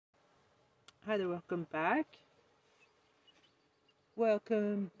Hi there, welcome back.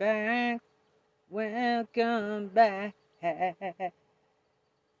 Welcome back. Welcome back.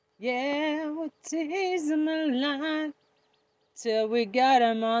 Yeah, we're teasing the line till we got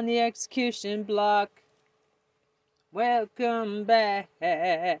him on the execution block. Welcome back.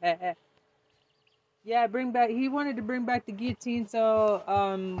 Yeah, bring back. He wanted to bring back the guillotine, so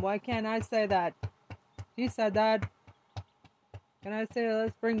why can't I say that? He said that. Can I say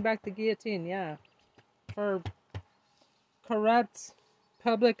let's bring back the guillotine? Yeah, for corrupt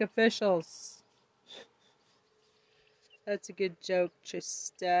public officials. That's a good joke.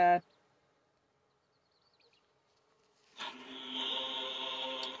 Just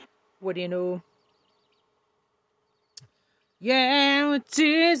what do you know? Yeah, we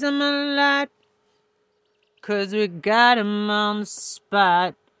tease him a lot, 'cause we got him on the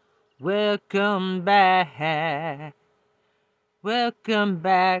spot. Welcome back. Welcome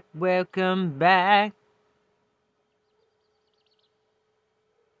back. Welcome back.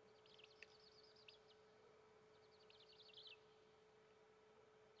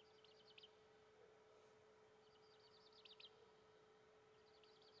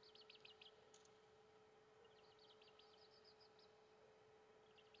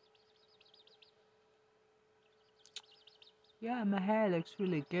 Yeah, my hair looks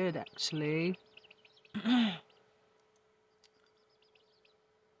really good actually.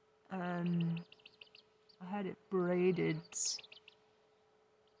 I had it braided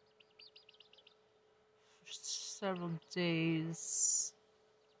for several days.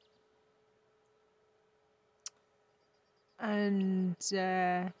 And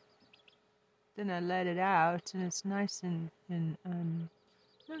then I let it out, and it's nice and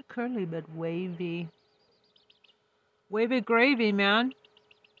not curly but wavy. Wavy gravy, man.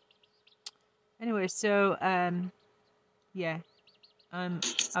 Anyway, so yeah,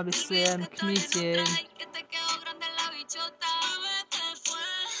 obviously I'm comedian.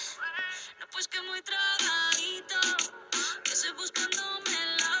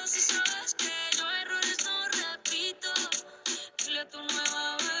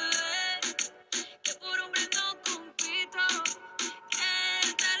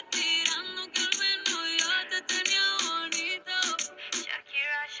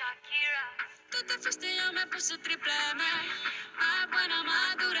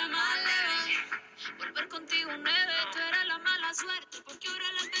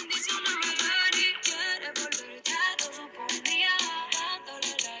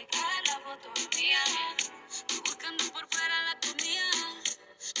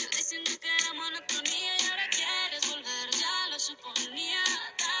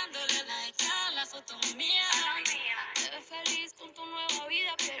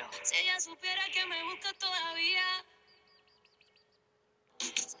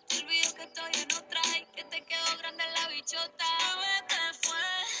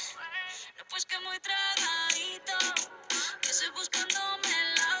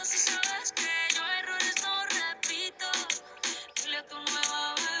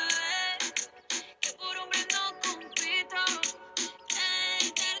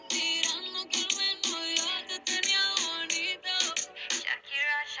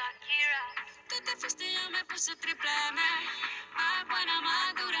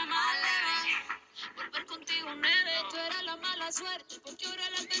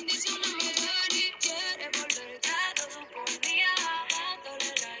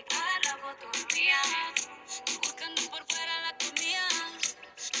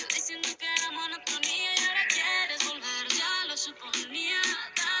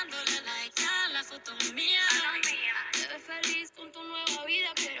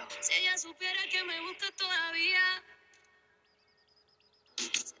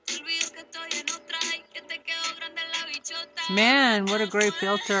 Man, what a great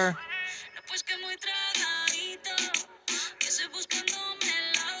filter.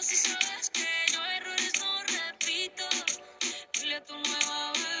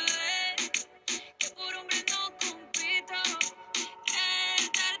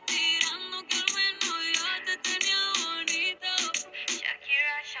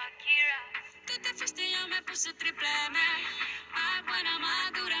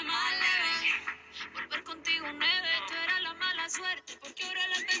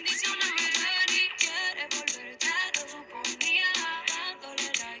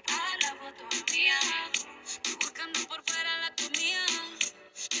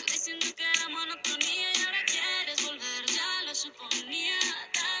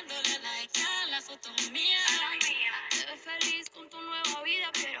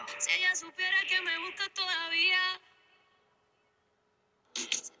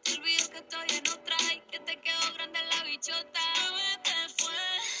 estoy en otra y que te quedó grande la bichota. Bebé, te fue,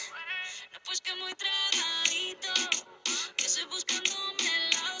 no pues que muy tragadito, que estoy buscándome el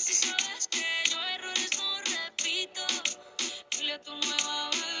lado. Si sabes que yo errores no repito, dile a tu nueva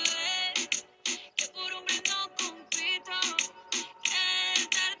bebé que por hombre no compito. Que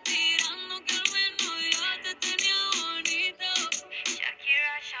estar tirando que al menos yo te tenía bonito.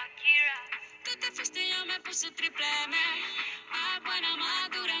 Shakira, Shakira. Tú te fuiste y yo me puse triple M. Más buena, más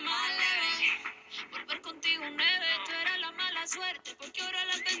dura, más leve. Volver contigo un neve. Tú eras la mala suerte porque ahora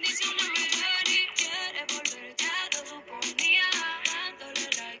las bendiciones me llevan. Y quieres volver, ya lo suponía. Dándole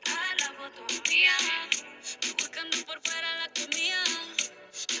like a la foto mía. Tú buscando por fuera la comida.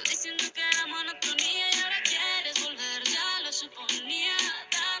 Yo diciendo que era monotonía y ahora quieres volver, ya lo suponía.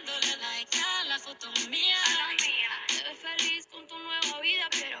 Dándole like a la foto mía. Te ves feliz con tu nueva vida,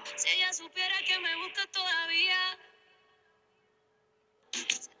 pero si ella supiera que me busca todavía.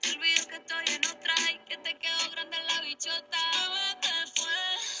 Se te olvidó que estoy en otra y que te quedó grande la bichota. Bebé, te fue,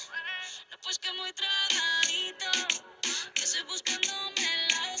 no pues que muy tragadito, que estoy buscándome el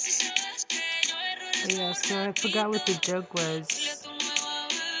lado. Si sabes que yo errores Oh, yeah, so I forgot what the joke was. dile a tu nueva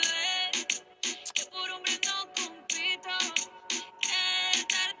bebé que por hombre no compito. Que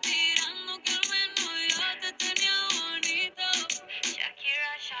estar tirando que al menos yo te tenía bonito.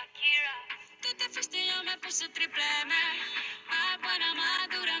 Shakira, Shakira. Tú te fuiste y yo me puse triple M. Más buena, más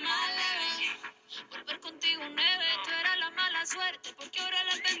dura, más leve. Volver contigo un neve. Tú eras la mala suerte porque ahora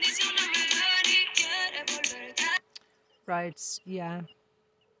las bendiciones me llevan y quieres volver. Right, yeah.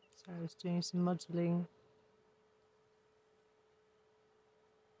 So I was doing some modeling.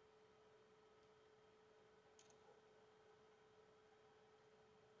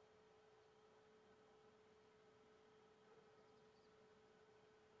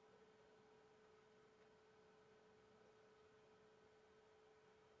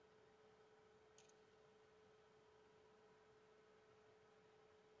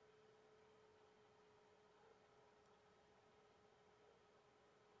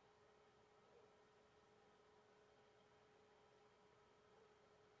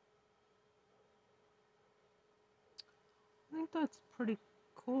 I think that's pretty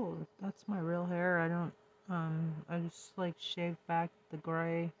cool. That's my real hair. I just like shaved back the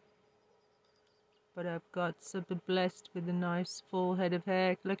gray. But I've got so been blessed with a nice full head of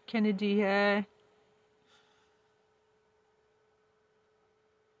hair, like Kennedy hair.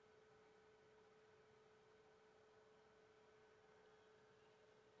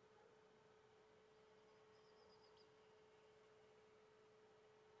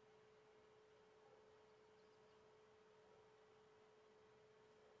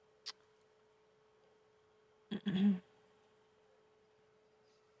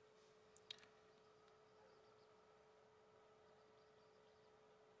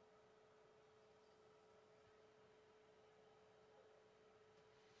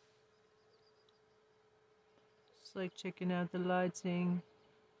 Just like checking out the lighting.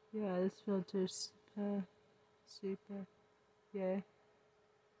 Yeah, this filter's super. Yeah.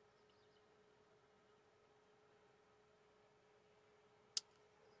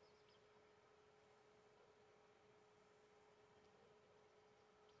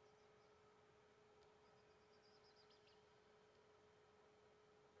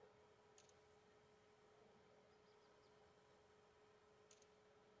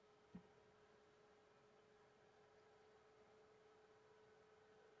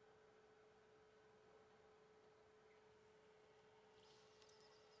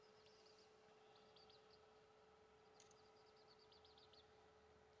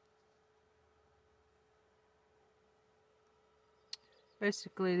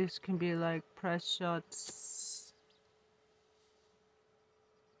 Basically, this can be like press shots.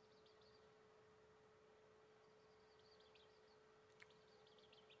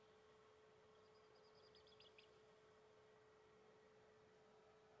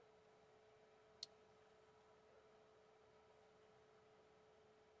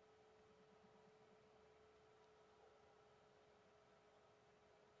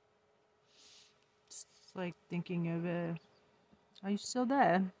 It's like thinking of a. Are you still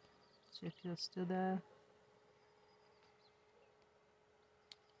there? See if you're still there.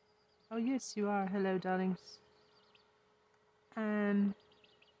 Oh yes, you are. Hello, darlings.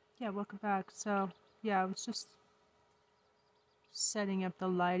 Yeah, welcome back. So, yeah, I was just setting up the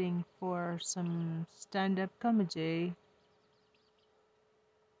lighting for some stand-up comedy,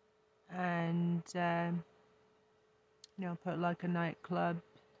 and put like a nightclub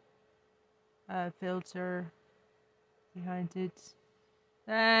filter behind it.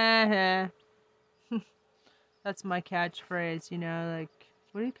 That's my catchphrase, like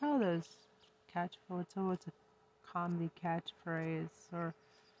what do you call those what's a comedy catchphrase, or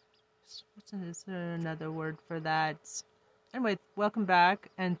is there another word for that? Anyway, welcome back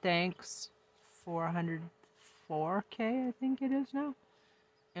and thanks for 104K, I think it is now.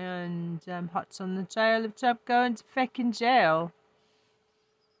 And Hot's on the trail of Trump going to fucking jail.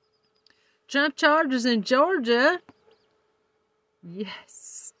 Trump charges in Georgia.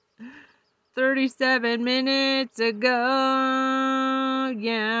 Yes. 37 minutes ago.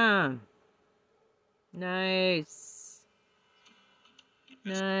 Yeah. Nice.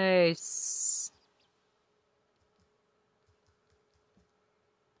 Nice.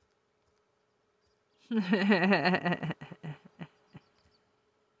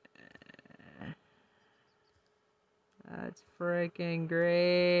 That's freaking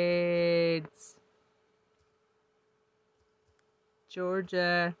great.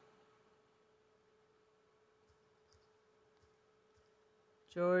 Georgia.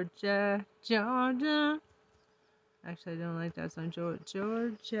 Georgia. Georgia. Actually, I don't like that song.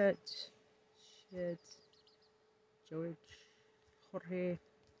 Georgia. Shit. Jorge.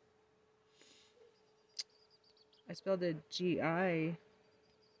 I spelled it G-I.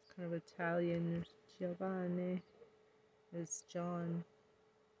 Kind of Italian. Giovanni. It's John.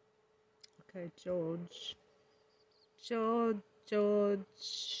 Okay, George. Georgia.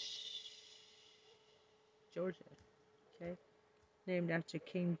 Okay. Named after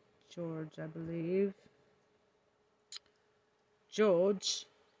King George, I believe. George.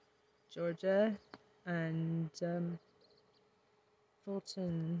 Georgia. And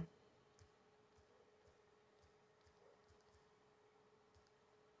Fulton.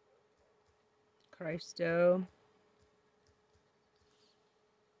 Christo.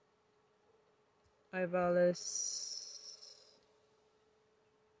 Ivalis.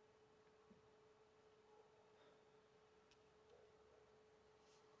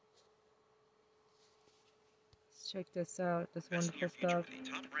 Let's check this out. This wonderful stuff.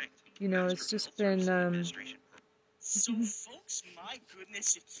 You know, it's just been So, folks, my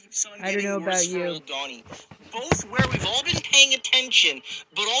goodness, it keeps on I don't know getting worse about for you. old Donnie. Both where we've all been paying attention,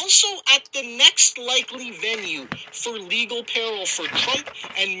 but also at the next likely venue for legal peril for Trump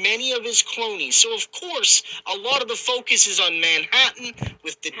and many of his cronies. So, of course, a lot of the focus is on Manhattan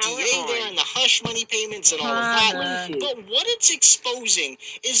with the DA there and the hush money payments and all of that. But what it's exposing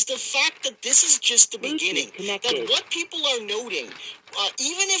is the fact that this is just the beginning. That what people are noting,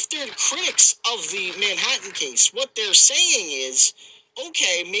 even if they're critics of the Manhattan case, what they're saying is,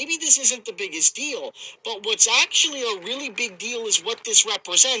 okay, maybe this isn't the biggest deal, but what's actually a really big deal is what this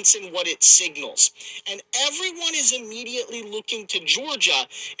represents and what it signals. And everyone is immediately looking to Georgia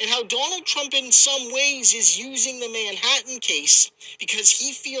and how Donald Trump in some ways is using the Manhattan case because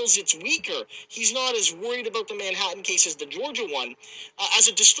he feels it's weaker. He's not as worried about the Manhattan case as the Georgia one, as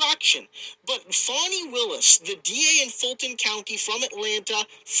a distraction. But Fani Willis, the DA in Fulton County from Atlanta,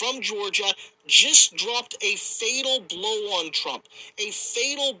 from Georgia, just dropped a fatal blow on Trump. A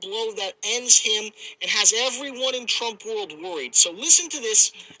fatal blow that ends him and has everyone in Trump world worried. So listen to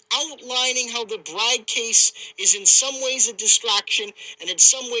this, outlining how the Bragg case is in some ways a distraction and in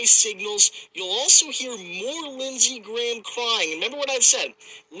some ways signals. You'll also hear more Lindsey Graham crying. Remember what I've said.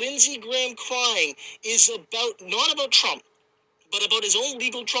 Lindsey Graham crying is not about Trump, but about his own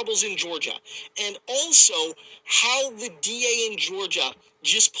legal troubles in Georgia. And also how the DA in Georgia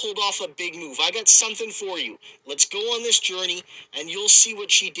just pulled off a big move. I got something for you. Let's go on this journey and you'll see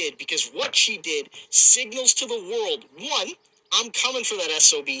what she did. Because what she did signals to the world, one, I'm coming for that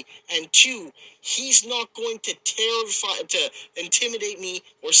SOB, and two, he's not going to intimidate me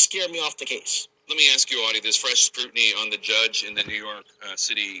or scare me off the case. Let me ask you, Audie, this fresh scrutiny on the judge in the New York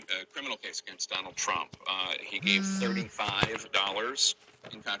City criminal case against Donald Trump. He gave $35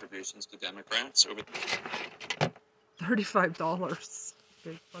 in contributions to Democrats over $35.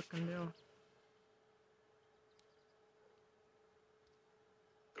 Big fucking deal.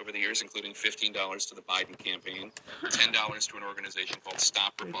 over the years, including $15 to the Biden campaign, $10 to an organization called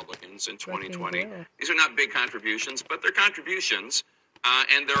Stop Republicans in 2020. These are not big contributions, but they're contributions.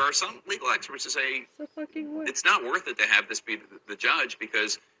 And there are some legal experts who say it's not worth it to have this be the judge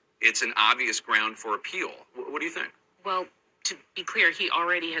because it's an obvious ground for appeal. What do you think? Well, to be clear, he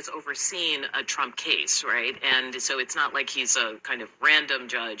already has overseen a Trump case, right? And so it's not like he's a kind of random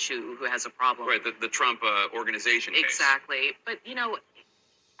judge who has a problem. Right, the Trump organization case. Exactly. But, you know,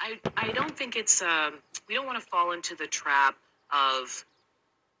 I don't think it's, we don't want to fall into the trap of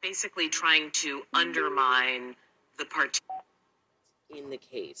basically trying to undermine the party in the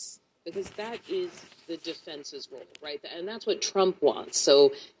case, because that is the defense's role, right? And that's what Trump wants.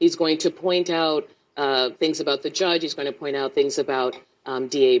 So he's going to point out things about the judge. He's going to point out things about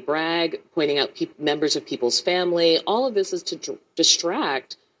DA Bragg pointing out members of people's family. All of this is to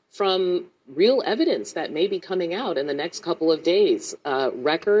distract from real evidence that may be coming out in the next couple of days.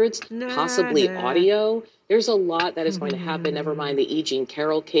 Records, possibly audio. There's a lot that is going to happen. Never mind the E. Jean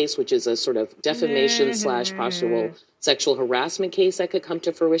Carroll case, which is a sort of defamation / possible sexual harassment case that could come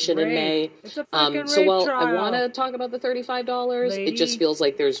to fruition in May. So while I want to talk about the $35, it just feels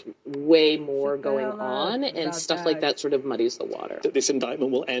like there's way more going on, and stuff like that sort of muddies the water. That this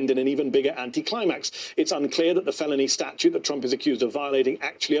indictment will end in an even bigger anticlimax. It's unclear that the felony statute that Trump is accused of violating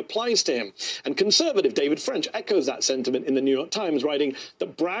actually applies to him. And conservative David French echoes that sentiment in the New York Times, writing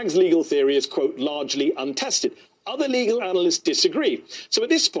that Bragg's legal theory is, quote, largely untested. Other legal analysts disagree. So at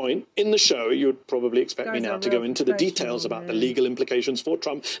this point in the show, you would probably expect me now to go into the details about the legal implications for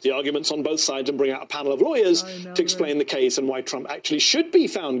Trump, the arguments on both sides, and bring out a panel of lawyers to explain the case and why Trump actually should be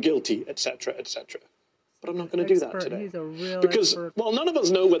found guilty, etc., etc. But I'm not going to do that today. Because while none of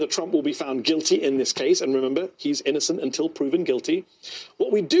us know whether Trump will be found guilty in this case, and remember, he's innocent until proven guilty,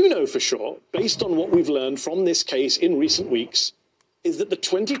 what we do know for sure, based on what we've learned from this case in recent weeks, is that the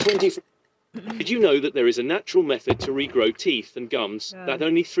 2020... Did you know that there is a natural method to regrow teeth and gums that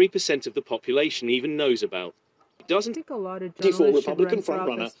only 3% of the population even knows about? It doesn't. I think a lot of 24 Republican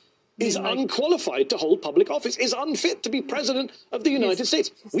frontrunner is unqualified to hold public office, is unfit to be president of the United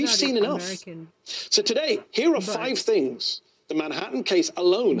States. We've seen enough. So today, here are 5 things the Manhattan case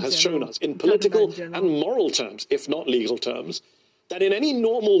alone has shown us in political and moral terms, if not legal terms, that in any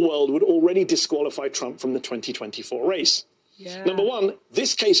normal world would already disqualify Trump from the 2024 race. Number one,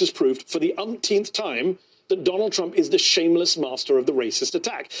 this case has proved for the umpteenth time that Donald Trump is the shameless master of the racist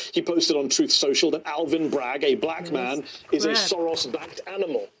attack. He posted on Truth Social that Alvin Bragg, a black man, is a Soros-backed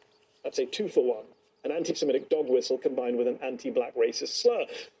animal. That's a 2-for-1. An anti-Semitic dog whistle combined with an anti-black racist slur.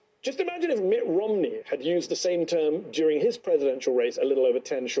 Just imagine if Mitt Romney had used the same term during his presidential race a little over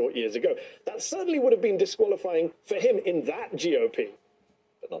 10 short years ago. That certainly would have been disqualifying for him in that GOP,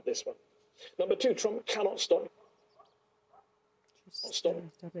 but not this one. Number 2, Trump cannot stop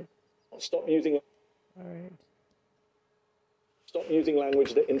using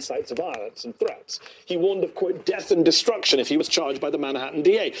language that incites violence and threats. He warned of, quote, death and destruction if he was charged by the Manhattan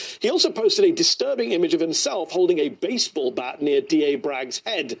DA. He also posted a disturbing image of himself holding a baseball bat near DA Bragg's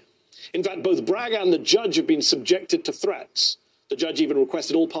head. In fact, both Bragg and the judge have been subjected to threats. The judge even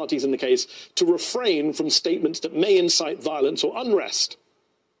requested all parties in the case to refrain from statements that may incite violence or unrest.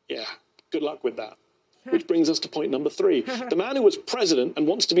 Yeah, good luck with that. Which brings us to point number 3. The man who was president and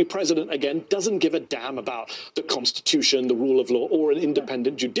wants to be president again doesn't give a damn about the Constitution, the rule of law, or an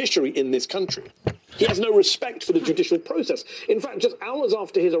independent judiciary in this country. He has no respect for the judicial process. In fact, just hours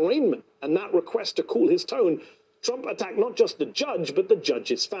after his arraignment and that request to cool his tone, Trump attacked not just the judge, but the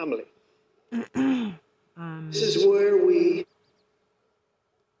judge's family. This is where we...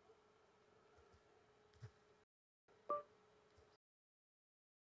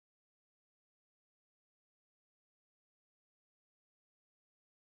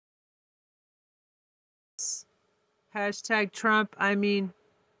 Hashtag Trump, I mean,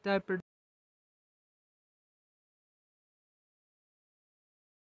 diaper.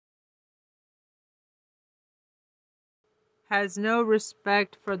 Has no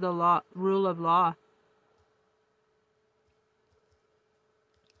respect for the law, rule of law.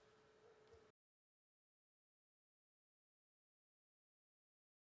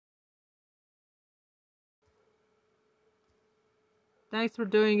 Thanks for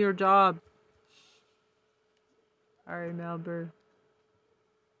doing your job. Ari Melber.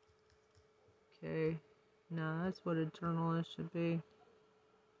 Okay. No, that's what a journalist should be.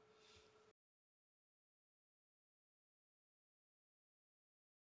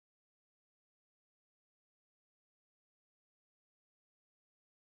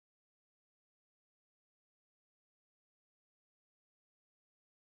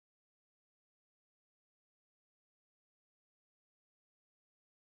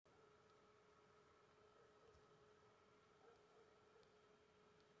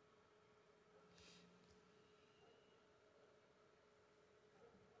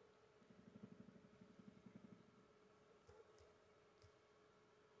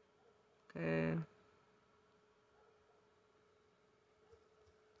 Okay.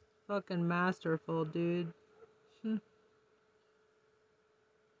 Fucking masterful, dude.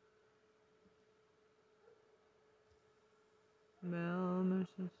 Male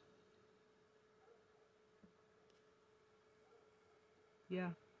emotions.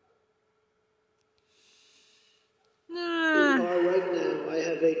 Yeah. Right now, I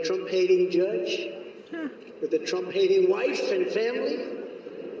have a Trump-hating judge with a Trump-hating wife and family,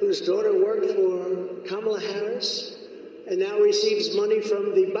 whose daughter worked for Kamala Harris and now receives money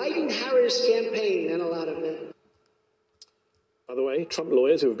from the Biden-Harris campaign and a lot of men. By the way, Trump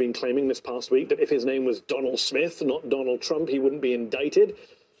lawyers who have been claiming this past week that if his name was Donald Smith, not Donald Trump, he wouldn't be indicted.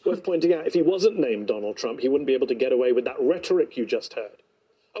 Worth pointing out, if he wasn't named Donald Trump, he wouldn't be able to get away with that rhetoric you just heard.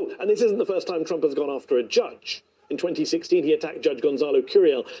 Oh, and this isn't the first time Trump has gone after a judge. In 2016, he attacked Judge Gonzalo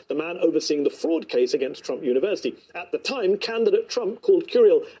Curiel, the man overseeing the fraud case against Trump University. At the time, candidate Trump called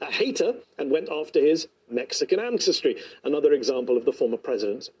Curiel a hater and went after his Mexican ancestry, another example of the former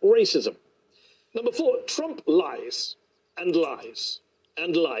president's racism. Number 4, Trump lies and lies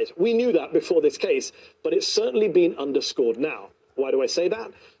and lies. We knew that before this case, but it's certainly been underscored now. Why do I say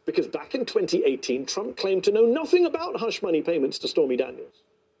that? Because back in 2018, Trump claimed to know nothing about hush money payments to Stormy Daniels.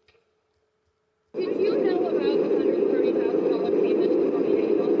 Did you know about the $130,000 payment to Stormy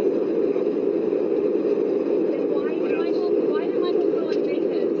Daniels? And why did Michael Cohen make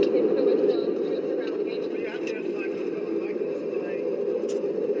this if there was no truth or allegation? You have to ask Michael Cohen. Michael's my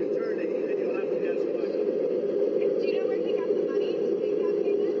attorney, and you'll have to ask Michael. Do you know where he got the money to make that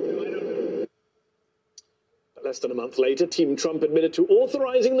payment? No, I don't know. But less than a month later, Team Trump admitted to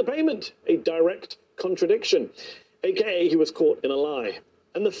authorizing the payment, a direct contradiction, aka he was caught in a lie.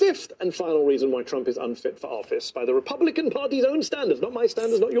 And the 5th and final reason why Trump is unfit for office, by the Republican Party's own standards, not my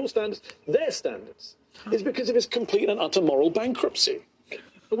standards, not your standards, their standards, is because of his complete and utter moral bankruptcy.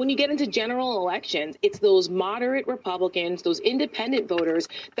 But when you get into general elections, it's those moderate Republicans, those independent voters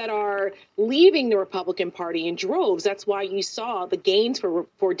that are leaving the Republican Party in droves. That's why you saw the gains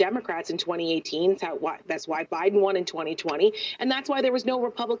for Democrats in 2018. That's why Biden won in 2020. And that's why there was no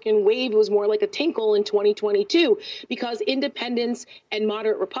Republican wave. It was more like a tinkle in 2022, because independents and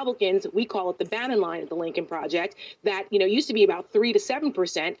moderate Republicans, we call it the Bannon line at the Lincoln Project, that, used to be about 3 to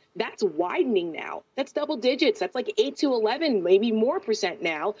 7%. That's widening now. That's double digits. That's like 8 to 11, maybe more percent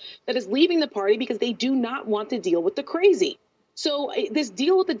now, that is leaving the party because they do not want to deal with the crazy. So this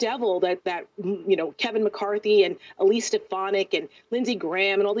deal with the devil that Kevin McCarthy and Elise Stefanik and Lindsey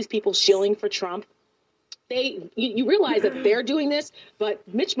Graham and all these people shilling for Trump, you realize that they're doing this, but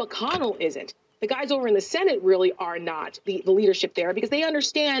Mitch McConnell isn't. The guys over in the Senate really are not the leadership there, because they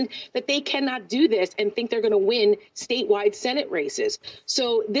understand that they cannot do this and think they're going to win statewide Senate races.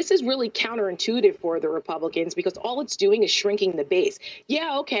 So this is really counterintuitive for the Republicans, because all it's doing is shrinking the base.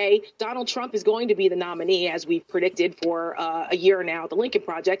 Yeah, okay, Donald Trump is going to be the nominee, as we've predicted for a year now at the Lincoln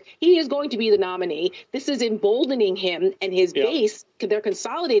Project. He is going to be the nominee. This is emboldening him and his base. They're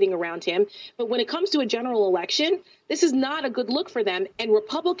consolidating around him. But when it comes to a general election, this is not a good look for them. And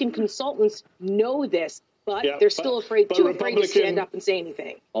Republican consultants know this, but they're still afraid to stand up and say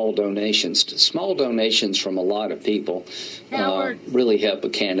anything. All donations, small donations from a lot of people really help a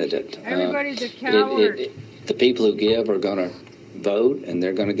candidate. Everybody's a coward. The people who give are going to vote, and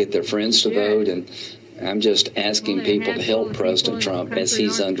they're going to get their friends to vote. And I'm just asking people to help President Trump as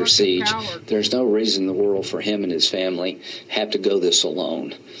he's under siege. There's no reason in the world for him and his family have to go this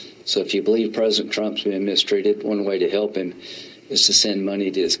alone. So if you believe President Trump's been mistreated, one way to help him is to send money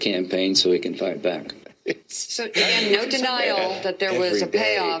to his campaign so he can fight back. So, again, no denial that there was a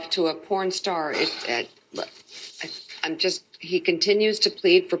payoff to a porn star. He continues to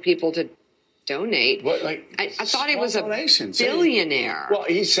plead for people to donate. I thought he was a billionaire. Well,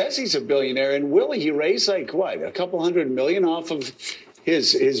 he says he's a billionaire, and he raised a couple $100 million off of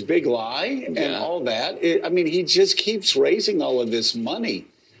his big lie and all that. He just keeps raising all of this money.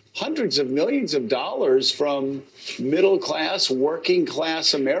 Hundreds of millions of dollars from middle-class,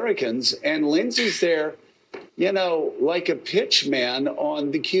 working-class Americans. And Lindsey's there, like a pitch man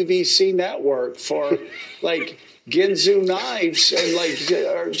on the QVC network for, Ginzu knives and,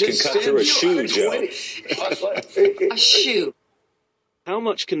 or just... Can cut through a shoe, Joe. A shoe. How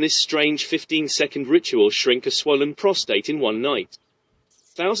much can this strange 15-second ritual shrink a swollen prostate in one night?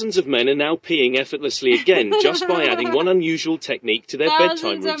 Thousands of men are now peeing effortlessly again just by adding one unusual technique to their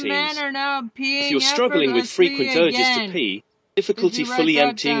bedtime routines. Of men are now peeing if you're struggling with frequent urges to pee, difficulty fully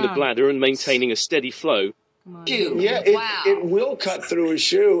emptying the bladder and maintaining a steady flow, it will cut through a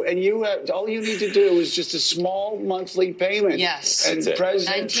shoe, and all you need to do is just a small monthly payment. Yes, and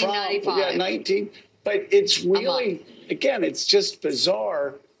President Trump, but it's really, again, it's just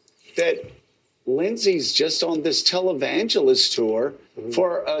bizarre that Lindsey's just on this televangelist tour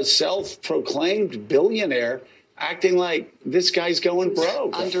for a self-proclaimed billionaire, acting like this guy's going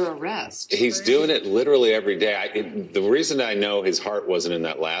broke. Under arrest. He's doing it literally every day. The reason I know his heart wasn't in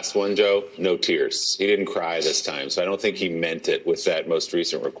that last one, Joe, no tears. He didn't cry this time, so I don't think he meant it with that most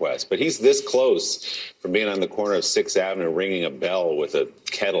recent request. But he's this close from being on the corner of 6th Avenue ringing a bell with a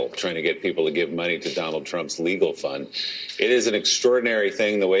kettle trying to get people to give money to Donald Trump's legal fund. It is an extraordinary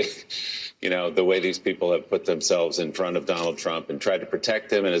thing the way the way these people have put themselves in front of Donald Trump and tried to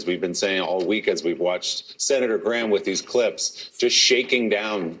protect him. And as we've been saying all week, as we've watched Senator Graham with these clips, just shaking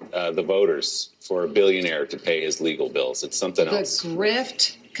down the voters for a billionaire to pay his legal bills. It's something else. The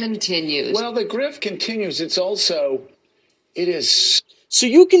grift continues. Well, the grift continues. It is. So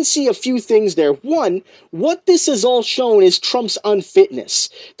you can see a few things there. One, what this has all shown is Trump's unfitness.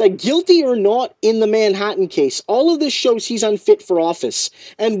 That guilty or not in the Manhattan case, all of this shows he's unfit for office.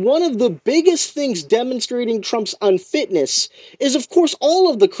 And one of the biggest things demonstrating Trump's unfitness is, of course, all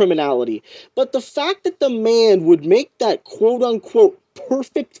of the criminality. But the fact that the man would make that quote-unquote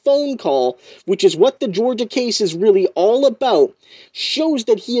perfect phone call, which is what the Georgia case is really all about, shows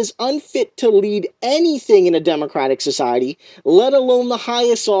that he is unfit to lead anything in a democratic society, let alone the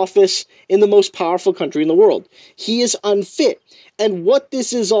highest office in the most powerful country in the world. He is unfit. And what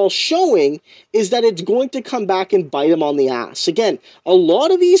this is all showing is that it's going to come back and bite him on the ass. Again, a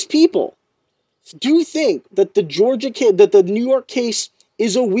lot of these people do think that the New York case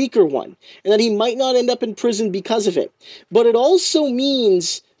is a weaker one, and that he might not end up in prison because of it. But it also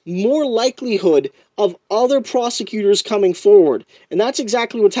means more likelihood of other prosecutors coming forward. And that's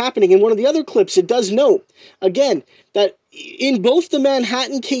exactly what's happening. In one of the other clips, it does note, again, that in both the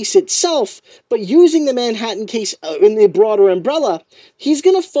Manhattan case itself, but using the Manhattan case in the broader umbrella, he's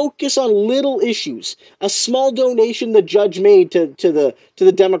going to focus on little issues. A small donation the judge made to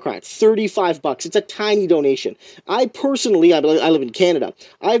the Democrats, $35. It's a tiny donation. I personally, I live in Canada.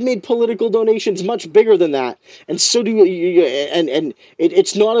 I've made political donations much bigger than that, and so do you. And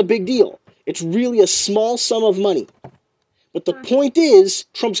it's not a big deal. It's really a small sum of money. But the point is,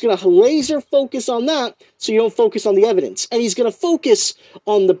 Trump's going to laser focus on that so you don't focus on the evidence. And he's going to focus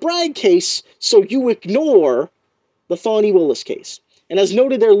on the Bragg case so you ignore the Fani Willis case. And as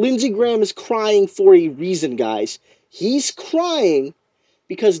noted there, Lindsey Graham is crying for a reason, guys. He's crying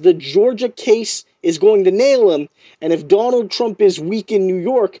because the Georgia case is going to nail him. And if Donald Trump is weak in New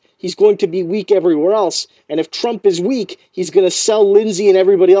York, he's going to be weak everywhere else. And if Trump is weak, he's going to sell Lindsey and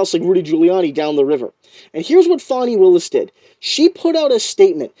everybody else like Rudy Giuliani down the river. And here's what Fani Willis did. She put out a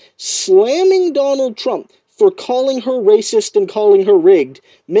statement slamming Donald Trump for calling her racist and calling her rigged,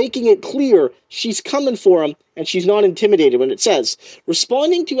 making it clear she's coming for him and she's not intimidated. When it says,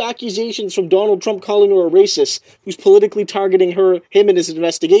 responding to accusations from Donald Trump calling her a racist who's politically targeting him in his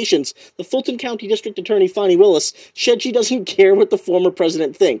investigations, the Fulton County District Attorney Fani Willis said she doesn't care what the former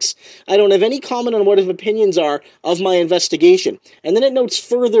president thinks. I don't have any comment on what his opinions are of my investigation. And then it notes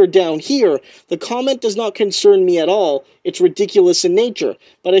further down here, the comment does not concern me at all. It's ridiculous in nature,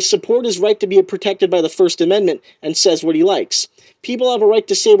 but I support his right to be protected by the First Amendment and says what he likes. People have a right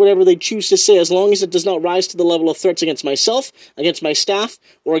to say whatever they choose to say as long as it does not rise to the level of threats against myself, against my staff,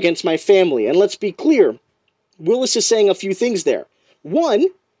 or against my family. And let's be clear, Willis is saying a few things there. One,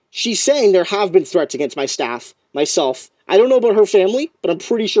 she's saying there have been threats against my staff, myself. I don't know about her family, but I'm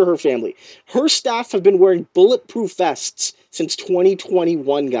pretty sure her family. Her staff have been wearing bulletproof vests since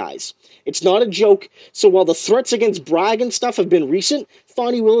 2021, guys. It's not a joke. So while the threats against Bragg and stuff have been recent,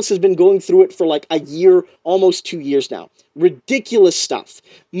 Fani Willis has been going through it for like a year, almost 2 years now. Ridiculous stuff.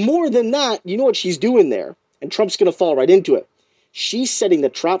 More than that, you know what she's doing there? And Trump's going to fall right into it. She's setting the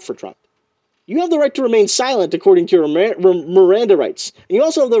trap for Trump. You have the right to remain silent according to your Miranda rights. And you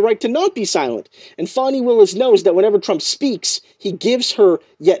also have the right to not be silent. And Fani Willis knows that whenever Trump speaks, he gives her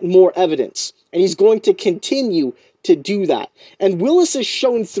yet more evidence. And he's going to continue to do that. And Willis has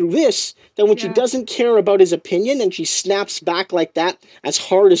shown through this that when she doesn't care about his opinion and she snaps back like that as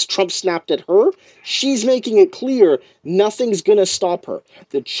hard as Trump snapped at her, she's making it clear nothing's going to stop her.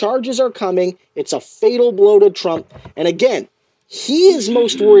 The charges are coming. It's a fatal blow to Trump. And again, he is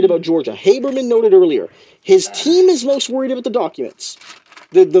most worried about Georgia. Haberman noted earlier, his team is most worried about the documents.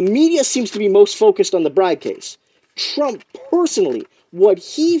 The media seems to be most focused on the Bragg case. Trump personally, what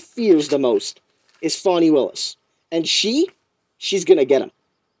he fears the most is Fani Willis. And she's going to get him.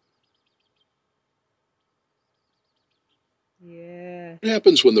 Yeah. What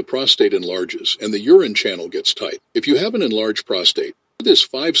happens when the prostate enlarges and the urine channel gets tight? If you have an enlarged prostate, do this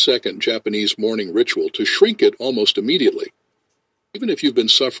 5-second Japanese morning ritual to shrink it almost immediately. Even if you've been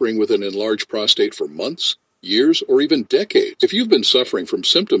suffering with an enlarged prostate for months, years, or even decades, if you've been suffering from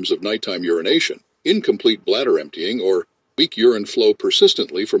symptoms of nighttime urination, incomplete bladder emptying, or weak urine flow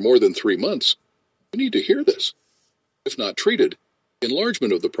persistently for more than 3 months, you need to hear this. If not treated,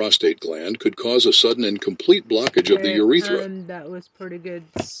 enlargement of the prostate gland could cause a sudden and complete blockage of the urethra. That was pretty good.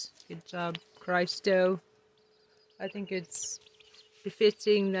 Good job, Christo. I think it's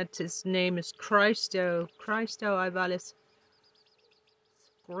befitting that his name is Christo. Christo Ivalis.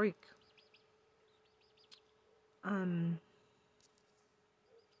 Greek.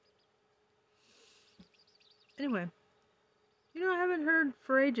 Anyway, I haven't heard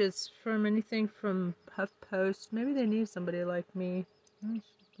for ages from anything from HuffPost. Maybe they need somebody like me.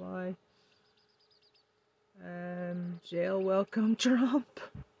 Why? Jail welcome Trump.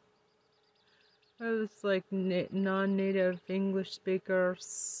 It was like non-native English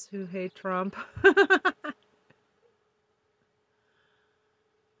speakers who hate Trump.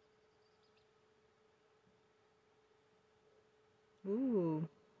 Ooh.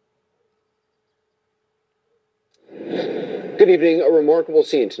 Good evening. A remarkable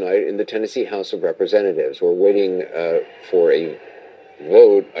scene tonight in the Tennessee House of Representatives. We're waiting for a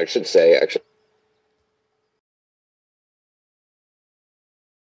vote, I should say, actually.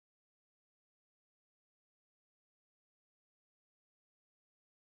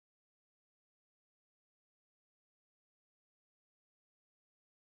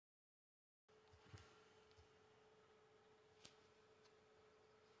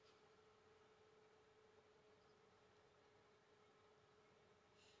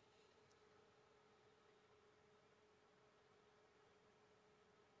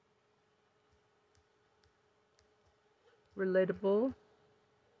 Relatable.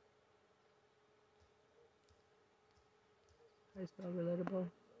 I spelled relatable.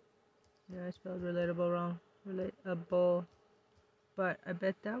 Yeah, I spelled relatable wrong. Relatable. But I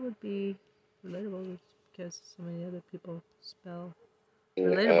bet that would be relatable because so many other people spell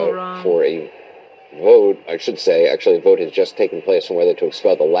relatable wrong. For a vote, I should say, actually a vote has just taken place on whether to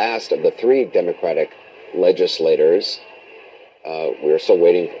expel the last of the 3 Democratic legislators. We're still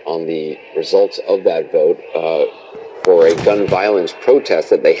waiting on the results of that vote for a gun violence protest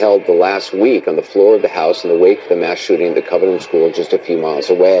that they held the last week on the floor of the House in the wake of the mass shooting at the Covenant School just a few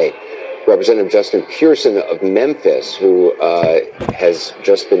miles away. Representative Justin Pearson of Memphis, who has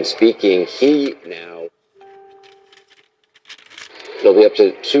just been speaking, it'll be up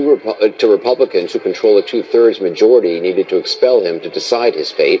to Republicans who control a 2/3 majority needed to expel him to decide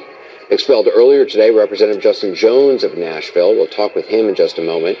his fate. Expelled earlier today, Representative Justin Jones of Nashville. We'll talk with him in just a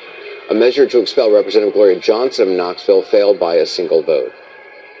moment. A measure to expel Representative Gloria Johnson of Knoxville failed by a single vote.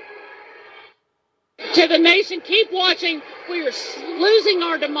 To the nation, keep watching. We are losing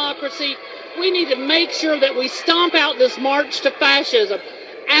our democracy. We need to make sure that we stomp out this march to fascism.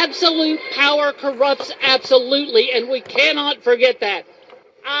 Absolute power corrupts absolutely, and we cannot forget that.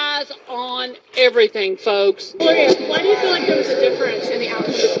 Eyes on everything, folks. Gloria, why do you feel like there was a difference in the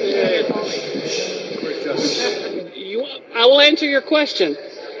outcome between you and I will answer your question.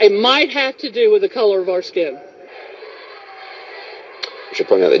 It might have to do with the color of our skin. I should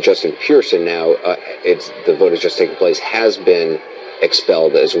point out that Justin Pearson now, the vote has just taken place, has been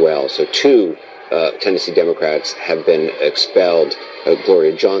expelled as well. So 2 Tennessee Democrats have been expelled.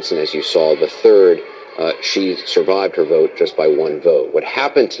 Gloria Johnson, as you saw, the 3rd, she survived her vote just by 1 vote. What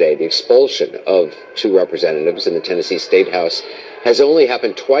happened today, the expulsion of 2 representatives in the Tennessee State House, has only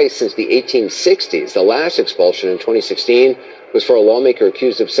happened twice since the 1860s. The last expulsion in 2016 was for a lawmaker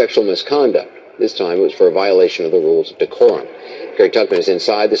accused of sexual misconduct. This time it was for a violation of the rules of decorum. Gary Tuchman is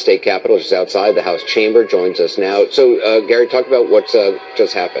inside the state capitol, just outside the House chamber, joins us now. So, Gary, talk about what's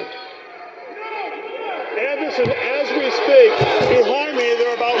just happened. Anderson, as we speak, behind me there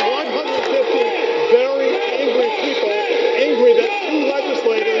are about 150 very angry people, angry that 2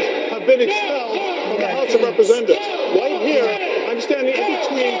 legislators have been expelled from the House of Representatives. Right here, I'm standing in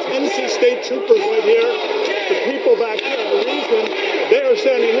between Tennessee state troopers right here, the people back here. The reason they are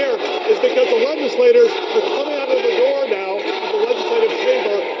standing here is because the legislators are coming out of the door now of the legislative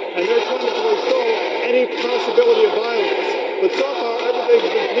chamber, and they're trying to forestall any possibility of violence. But so far, everything's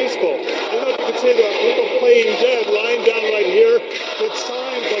been peaceful. I don't know if you can see there are people playing dead lying down right here with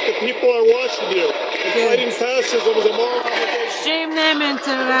signs like the people are watching you. And fighting fascism is a moral obligation. Shame them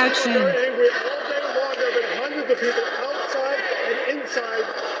into action. They're angry all day long. There have been hundreds of people outside and inside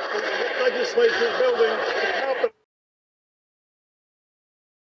the legislature building, the Capitol.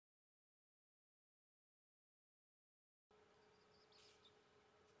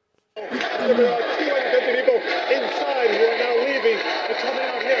 There are 250 people inside who are now leaving and coming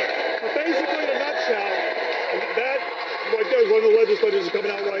out here. But basically, in a nutshell, that right there is one of the legislators is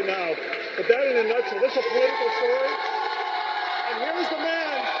coming out right now. But that in a nutshell, this is a political story. And here's the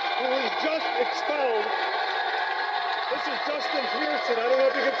man who was just expelled. This is Justin Pearson. I don't know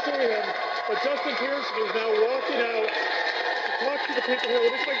if you can see him, but Justin Pearson is now walking out to talk to the people here.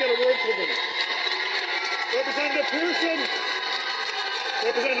 We're just going to get a word from him. Representative Pearson.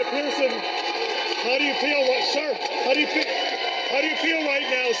 Representative Pearson, how do you feel, sir? How do you feel right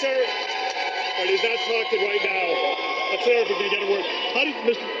now, sir? But he's not talking right now. Let's see if we can get a word.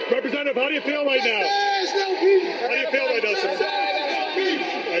 Mr. Representative, how do you feel right now? How do you feel right now, sir?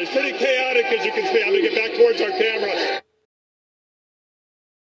 It's pretty chaotic, as you can see. I'm going to get back towards our camera.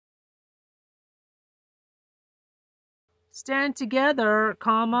 Stand together,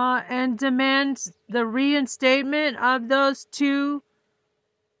 comma, and demand the reinstatement of those two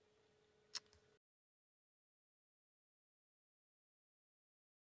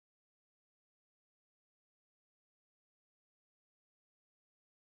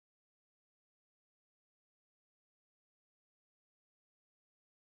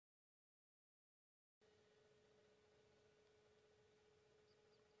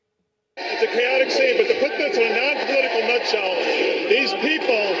It's a chaotic scene, but to put this in a non-political nutshell, these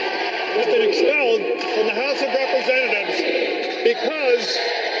people have been expelled from the House of Representatives because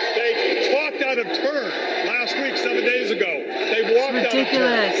they talked out of turn last week, 7 days ago. They walked out of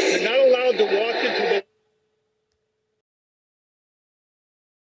turn. They're not allowed to walk into the...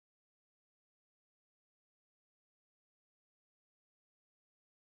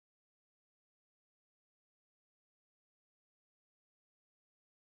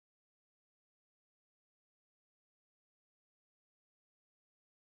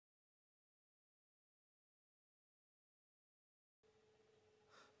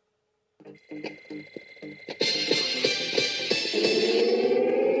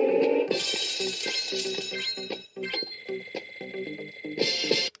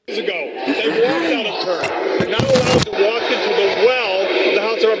 ago. They walked out of turn. They're not allowed to walk into the well of the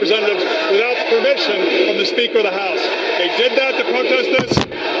House of Representatives without permission from the Speaker of the House. They did that to protest this,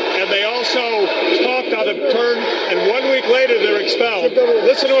 and they also talked out of turn, and 1 week later they're expelled.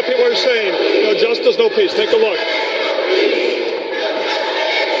 Listen to what people are saying. No justice, no peace. Take a look.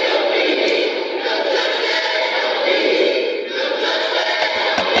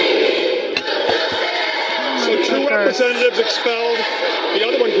 So 2 representatives expelled. The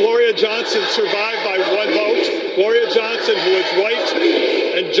other one, Gloria Johnson, survived by 1 vote. Gloria Johnson, who is white,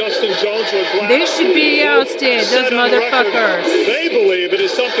 and Justin Jones, who is black. They should be ousted, those motherfuckers. They believe it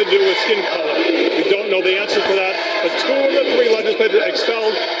has something to do with skin color. We don't know the answer to that. But 2 of the 3 legislators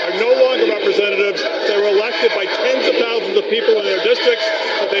expelled are no longer representatives. They were elected by tens of thousands of people in their districts,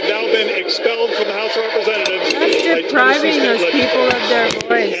 but they've now been expelled from the House of Representatives. That's depriving those people of their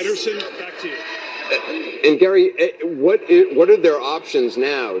voice. Anderson, back to you. And Gary, what are their options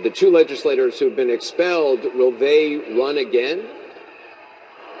now? The 2 legislators who have been expelled, will they run again?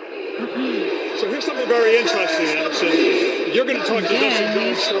 So here's something very interesting, Anderson. You're going to talk to Justin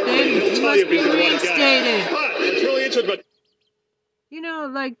Jones shortly. He'll tell you if he's going to run again. But it's really interesting. But you know,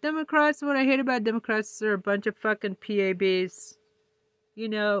 like Democrats, what I hate about Democrats, they're a bunch of fucking PABs. You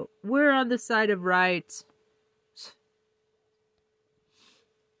know, we're on the side of right.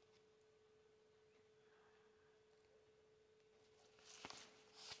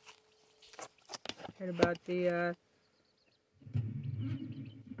 Heard about the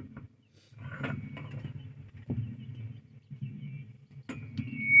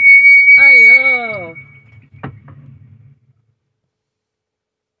Ayo.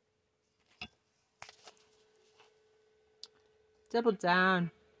 Double down.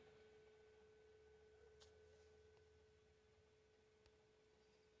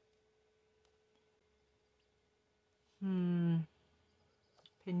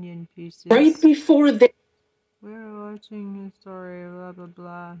 Opinion pieces. Right before they... We're watching a story, blah, blah,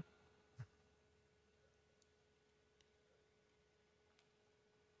 blah.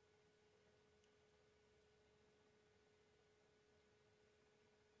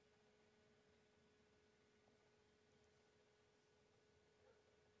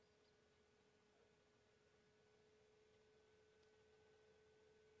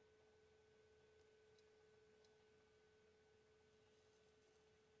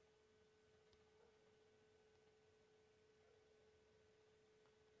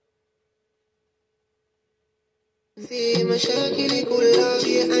 في مشاكلي كلها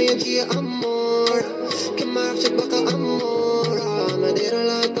في عينتي أمورة كم ما عرفت بقى أمورة ما دير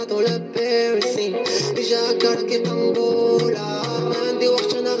لا تطلب بيرسين بجاكر كي تنقولها ما عندي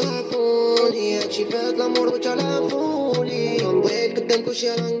وقت أنا غافوني هادشي فات الأمور وتلافوني بغيت قدام كلشي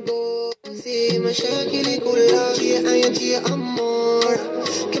غنقول في مشاكلي كلها في عينتي أمورة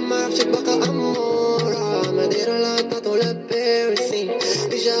كم ما عرفت بقى أمورة ما دير لا تطلب بيرسين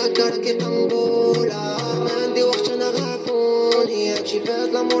بجاكر كي تنقولها شفات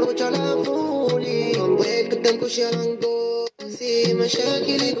الأمور وتلافوني بغيت قدام كلشي غنقول في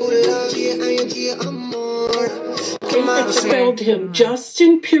مشاكلي كلها في عينتي أمورة expelled him.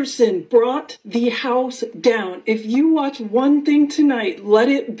 Justin Pearson brought the House down. If you watch one thing tonight, let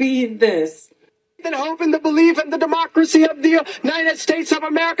it be this. and hope and the belief in the democracy of the United States of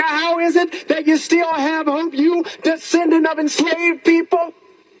America? How is it that you still have hope, you descendant of enslaved people?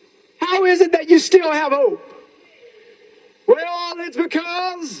 How is it that you still have hope? Well, it's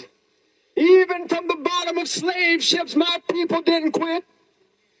because even from the bottom of slave ships, my people didn't quit.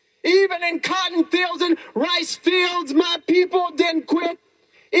 Even in cotton fields and rice fields, my people didn't quit.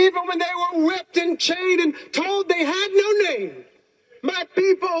 Even when they were whipped and chained and told they had no name, my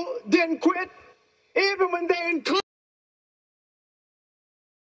people didn't quit. Even when they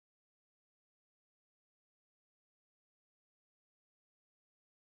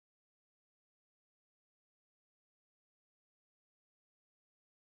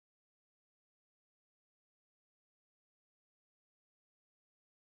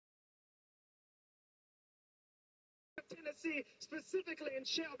Tennessee, specifically in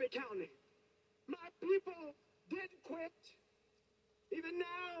Shelby County, my people didn't quit. Even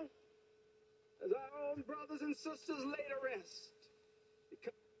now, as our own brothers and sisters lay to rest.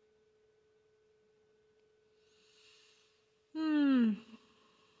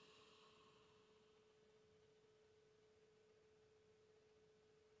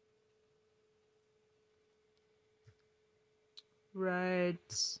 Right.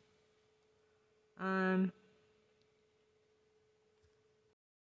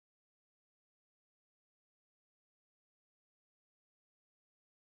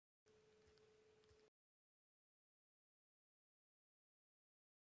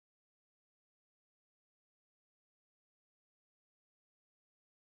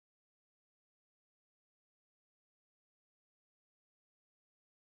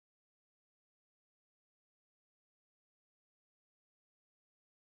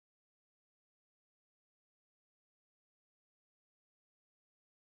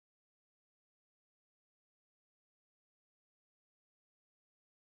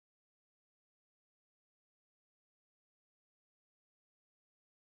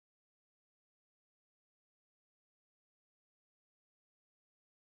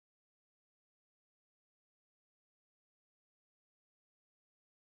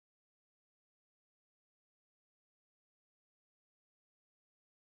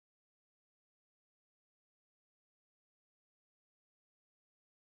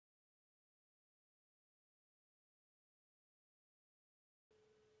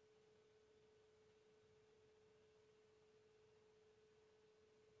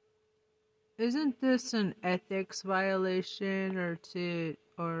 Isn't this an ethics violation or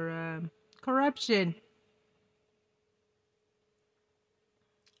corruption?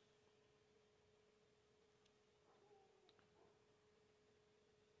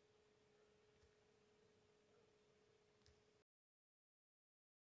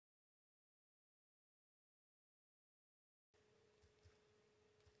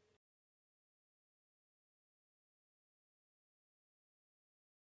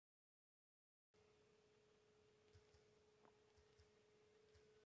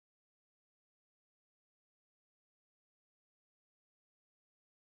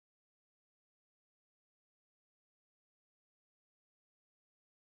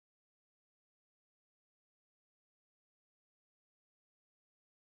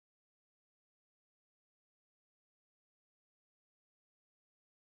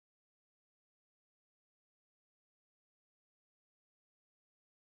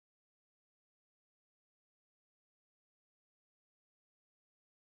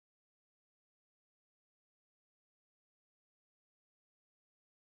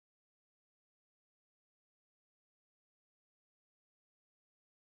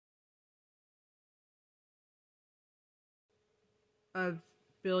 Of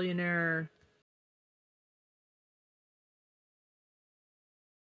billionaire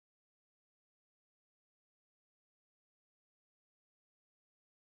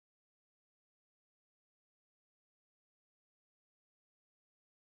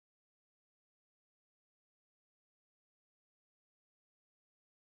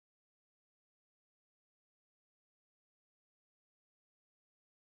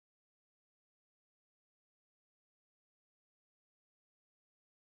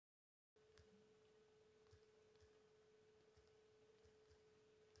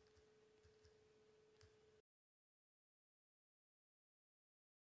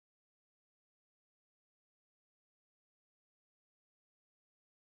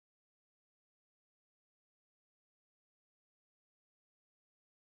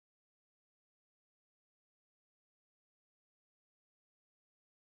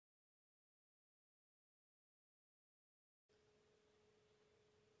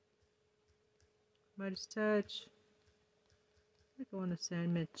Midas touch. I want a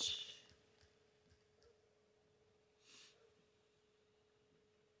sandwich.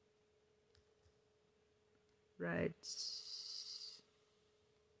 Right.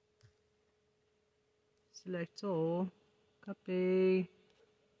 Select all. Copy.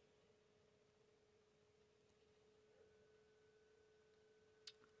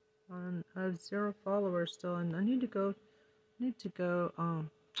 I have 0 followers still, and I need to go. Of the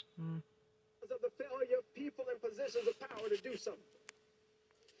failure of people in positions of power to do something.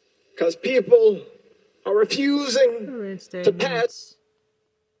 Because people are refusing to pass.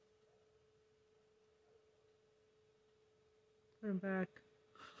 Put them back.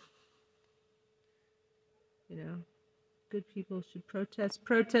 You know, good people should protest,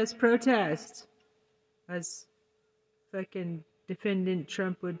 protest, protest, as fucking defendant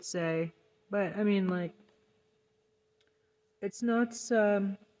Trump would say. But I mean, like, it's not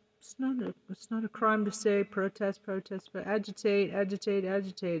a crime to say protest, protest, but agitate, agitate,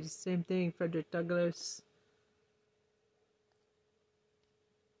 agitate. It's the same thing. Frederick Douglass.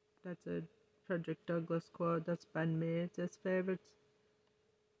 That's a Frederick Douglass quote. That's been me. It's his favorite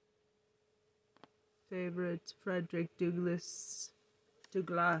Frederick Douglass.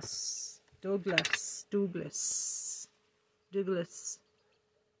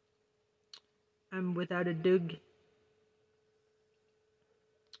 I'm without a Doug.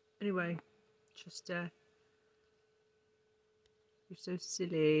 Anyway, just you're so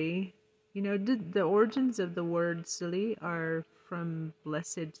silly. You know, the origins of the word silly are from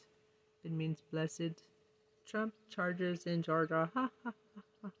blessed. It means blessed. Trump charges in Georgia. Ha ha ha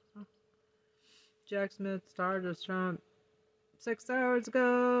ha ha. Jack Smith charges Trump 6 hours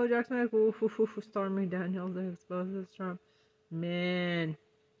ago. Jack Smith, Stormy Daniels exposes Trump. Man,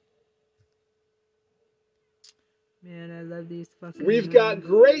 I love these fucking. We've got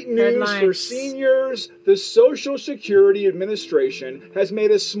great news headlines for seniors. The Social Security Administration has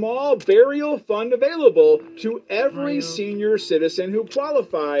made a small burial fund available to every senior citizen who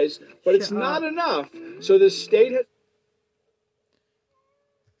qualifies, but it's not enough. So the state has.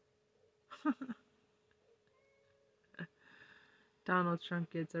 Donald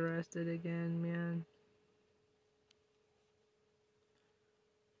Trump gets arrested again, man.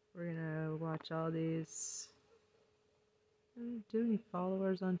 We're gonna watch all these. Do you have any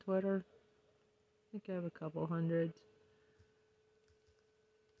followers on Twitter? I think I have a couple hundred.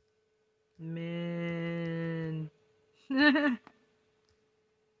 Man.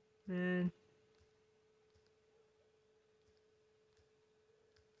 Man.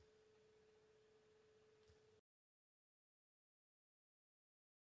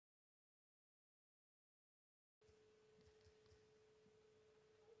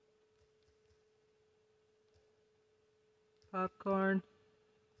 Popcorn.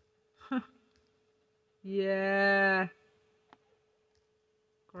 Yeah.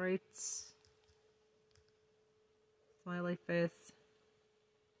 Great. Smiley face.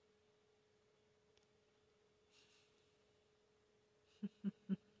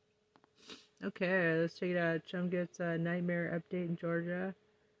 Okay, let's check it out. Trump gets a nightmare update in Georgia.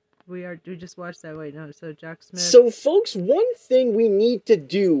 We just watched that. Wait, no. So Jack Smith. So, folks, one thing we need to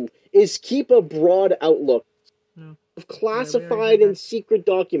do is keep a broad outlook of classified and secret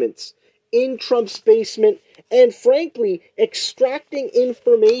documents in Trump's basement, and frankly, extracting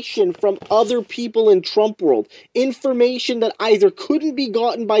information from other people in Trump world. Information that either couldn't be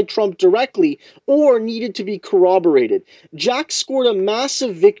gotten by Trump directly or needed to be corroborated. Jack scored a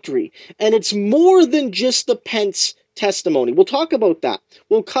massive victory, and it's more than just the Pence testimony. We'll talk about that.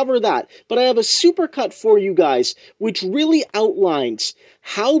 We'll cover that. But I have a supercut for you guys, which really outlines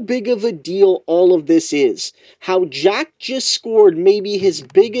how big of a deal all of this is. How Jack just scored maybe his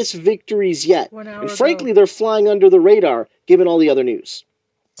biggest victories yet. And frankly, they're flying under the radar, given all the other news.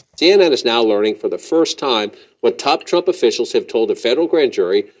 CNN is now learning for the first time what top Trump officials have told a federal grand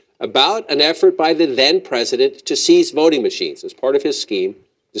jury about an effort by the then president to seize voting machines as part of his scheme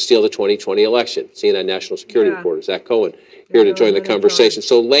to steal the 2020 election. CNN national security reporter Zach Cohen here to join the conversation.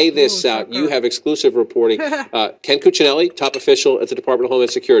 So lay this out. You have exclusive reporting. Ken Cuccinelli, top official at the Department of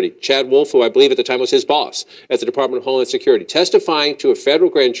Homeland Security. Chad Wolf, who I believe at the time was his boss at the Department of Homeland Security, testifying to a federal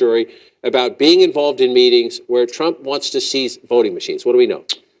grand jury about being involved in meetings where Trump wants to seize voting machines. What do we know?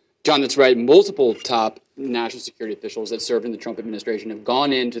 John, that's right. Multiple top national security officials that served in the Trump administration have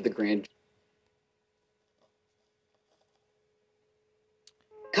gone into the grand jury.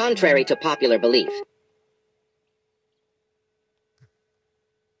 Contrary to popular belief,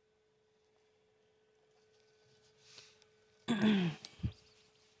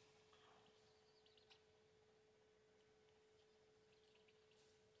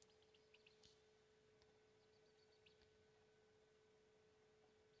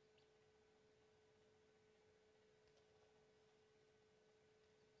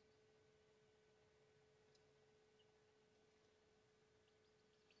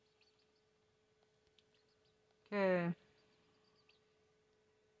 Okay.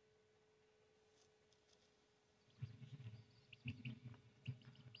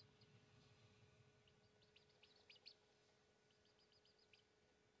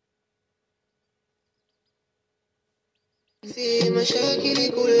 في مشاكلي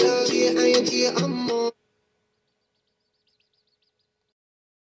كلها في حياتي أما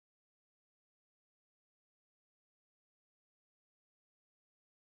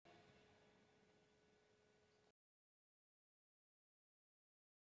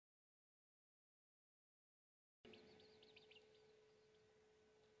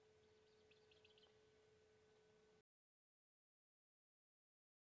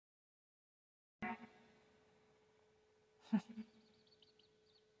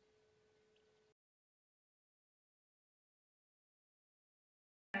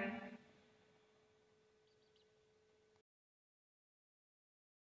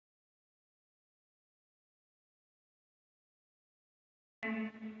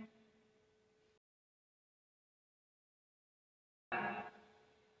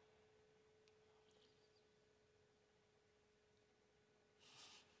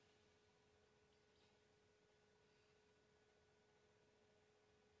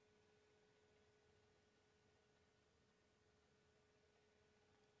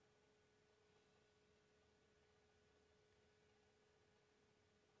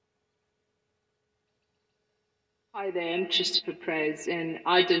Hi there, I'm Christopher Prez, and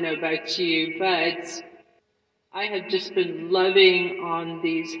I don't know about you, but I have just been loving on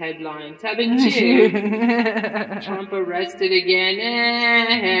these headlines, haven't you? Trump arrested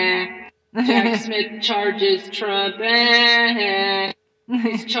again. Jack Smith charges Trump.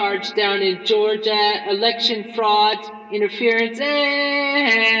 He's charged down in Georgia. Election fraud, interference.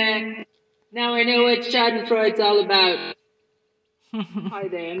 Now I know what Schadenfreude's all about. Hi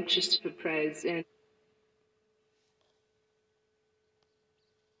there, I'm Christopher Prez, and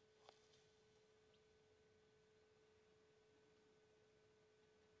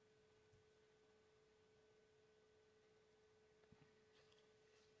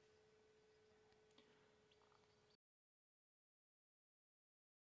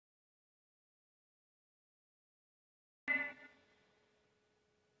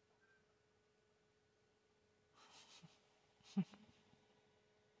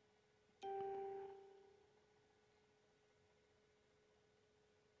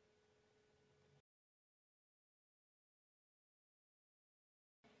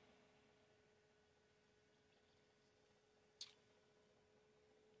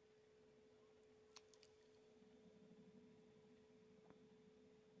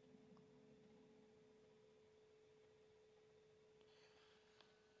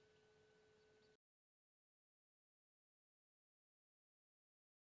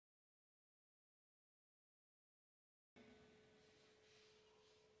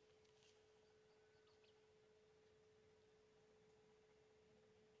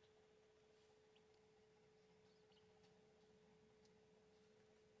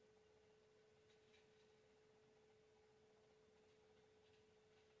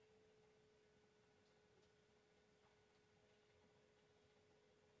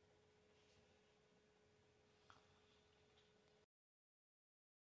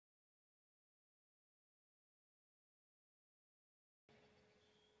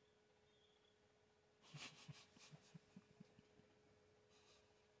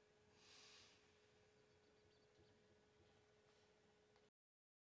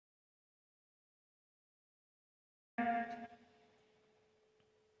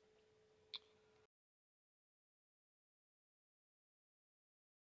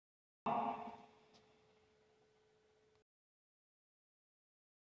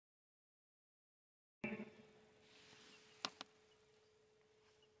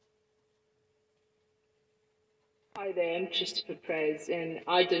hi there, I'm Christopher Prez, and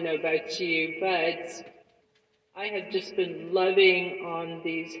I don't know about you, but I have just been loving on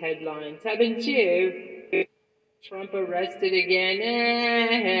these headlines, haven't you? Trump arrested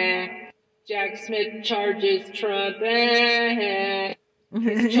again. Jack Smith charges Trump.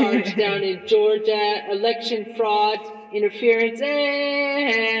 He's charged down in Georgia. Election fraud, interference.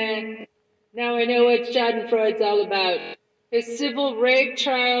 Now I know what Schadenfreude's all about. His civil rape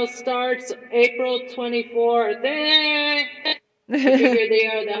trial starts April 24th. The bigger they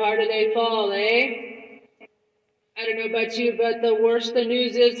are, the harder they fall, eh? I don't know about you, but the worse the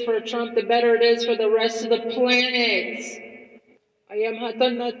news is for Trump, the better it is for the rest of the planet. I am hot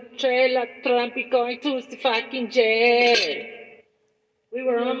on the trail of Trump is going to the fucking jail. We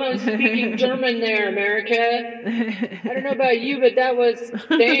were almost speaking German there, America. I don't know about you, but that was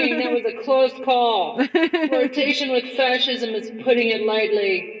a close call. Flirtation with fascism is putting it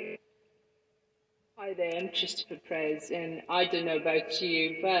lightly. Hi there, I'm Christopher Prez, and I don't know about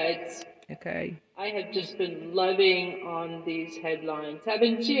you, but I have just been loving on these headlines,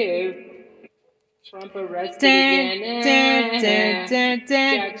 haven't you? Trump arrested again.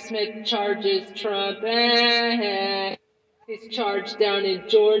 Jack Smith charges Trump. He's charged down in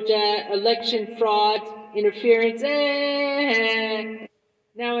Georgia. Election fraud, interference.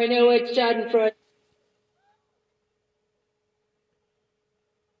 Now I know what Schadenfreude.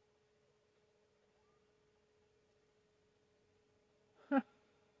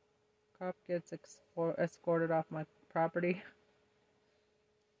 Cop gets escorted off my property.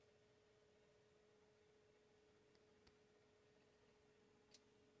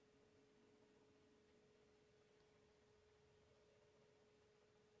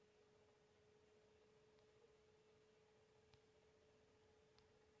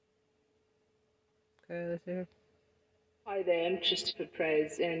 Okay, let's see here. Hi there, I'm Christopher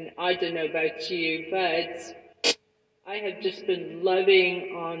Prez, and I don't know about you, but I have just been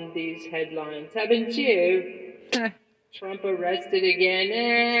loving on these headlines, haven't you? Trump arrested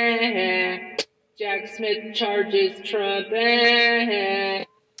again. Jack Smith charges Trump.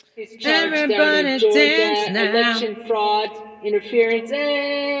 He's charged down in Georgia. Election fraud, interference.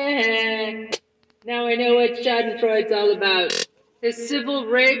 Now I know what Schadenfreude's all about. His civil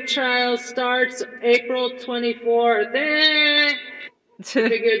rape trial starts April 24th. The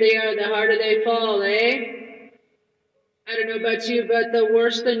bigger they are, the harder they fall, eh? I don't know about you, but the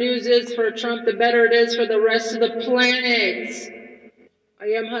worse the news is for Trump, the better it is for the rest of the planet. I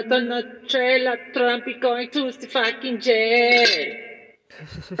am hot on the trail of Trump is going to the fucking jail.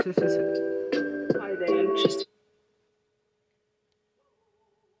 Hi there, I'm just...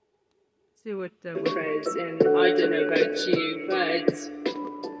 See what phrase, and I don't know about you, but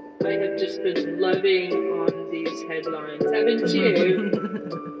I have just been loving on these headlines, haven't you?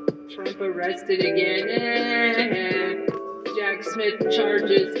 Trump arrested again. Jack Smith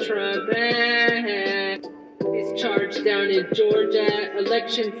charges Trump. He's charged down in Georgia.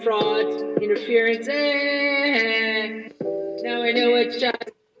 Election fraud, interference. Now I know what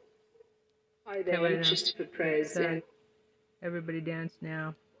shot. Hi there, I'm Christopher Prez. Everybody dance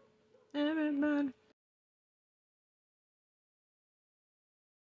now. Everybody.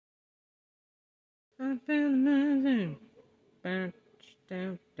 I feel amazing.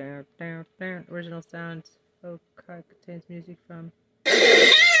 Original sounds. Oh, God, contains music from.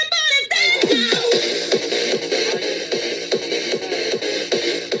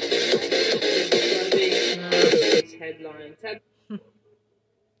 Headlines.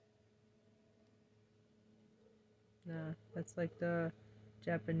 No, that's like the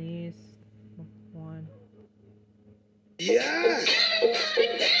Japanese one. Yeah!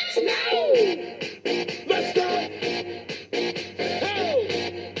 Now! Let's go!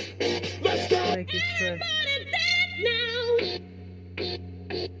 Hey! Let's go! Make it quick.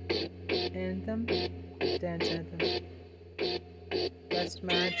 Anthem. Dance anthem. Best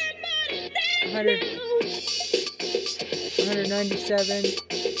match. 197.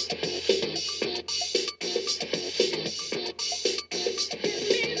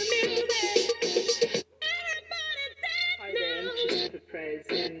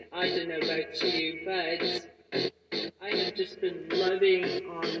 And I don't know about you, but I have just been loving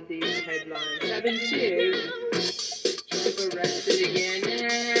on these headlines, haven't you? Trump arrested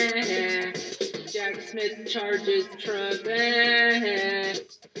again. Jack Smith charges Trump.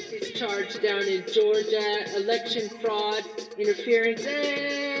 He's charged down in Georgia. Election fraud, interference.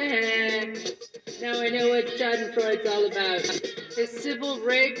 Now I know what Schadenfreude's all about. His civil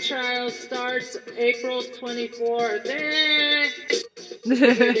rape trial starts April 24th. The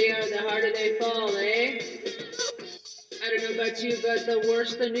bigger they are, the harder they fall, eh? I don't know about you, but the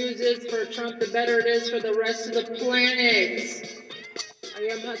worse the news is for Trump, the better it is for the rest of the planet. I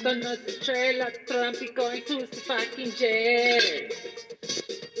am hot on the trail of Trump is going to the fucking jail.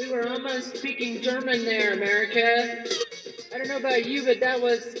 We were almost speaking German there, America. I don't know about you, but that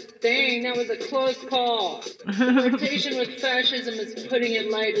was a close call. Flirtation with fascism is putting it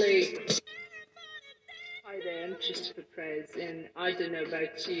lightly. Hi there, I'm Christopher Prez, and I don't know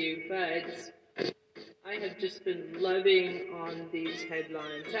about you, but I have just been loving on these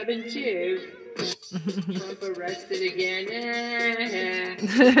headlines, haven't you? Trump arrested again.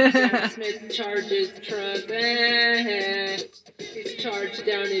 Jack Smith charges Trump. He's charged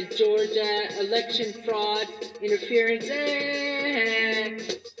down in Georgia. Election fraud, interference.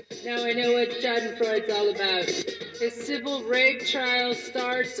 Now I know what Schadenfreude's all about. His civil rape trial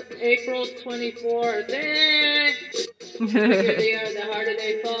starts April 24th. Eh? The bigger they are, the harder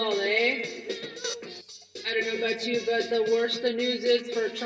they fall, eh? I don't know about you, but the worse the news is for Trump.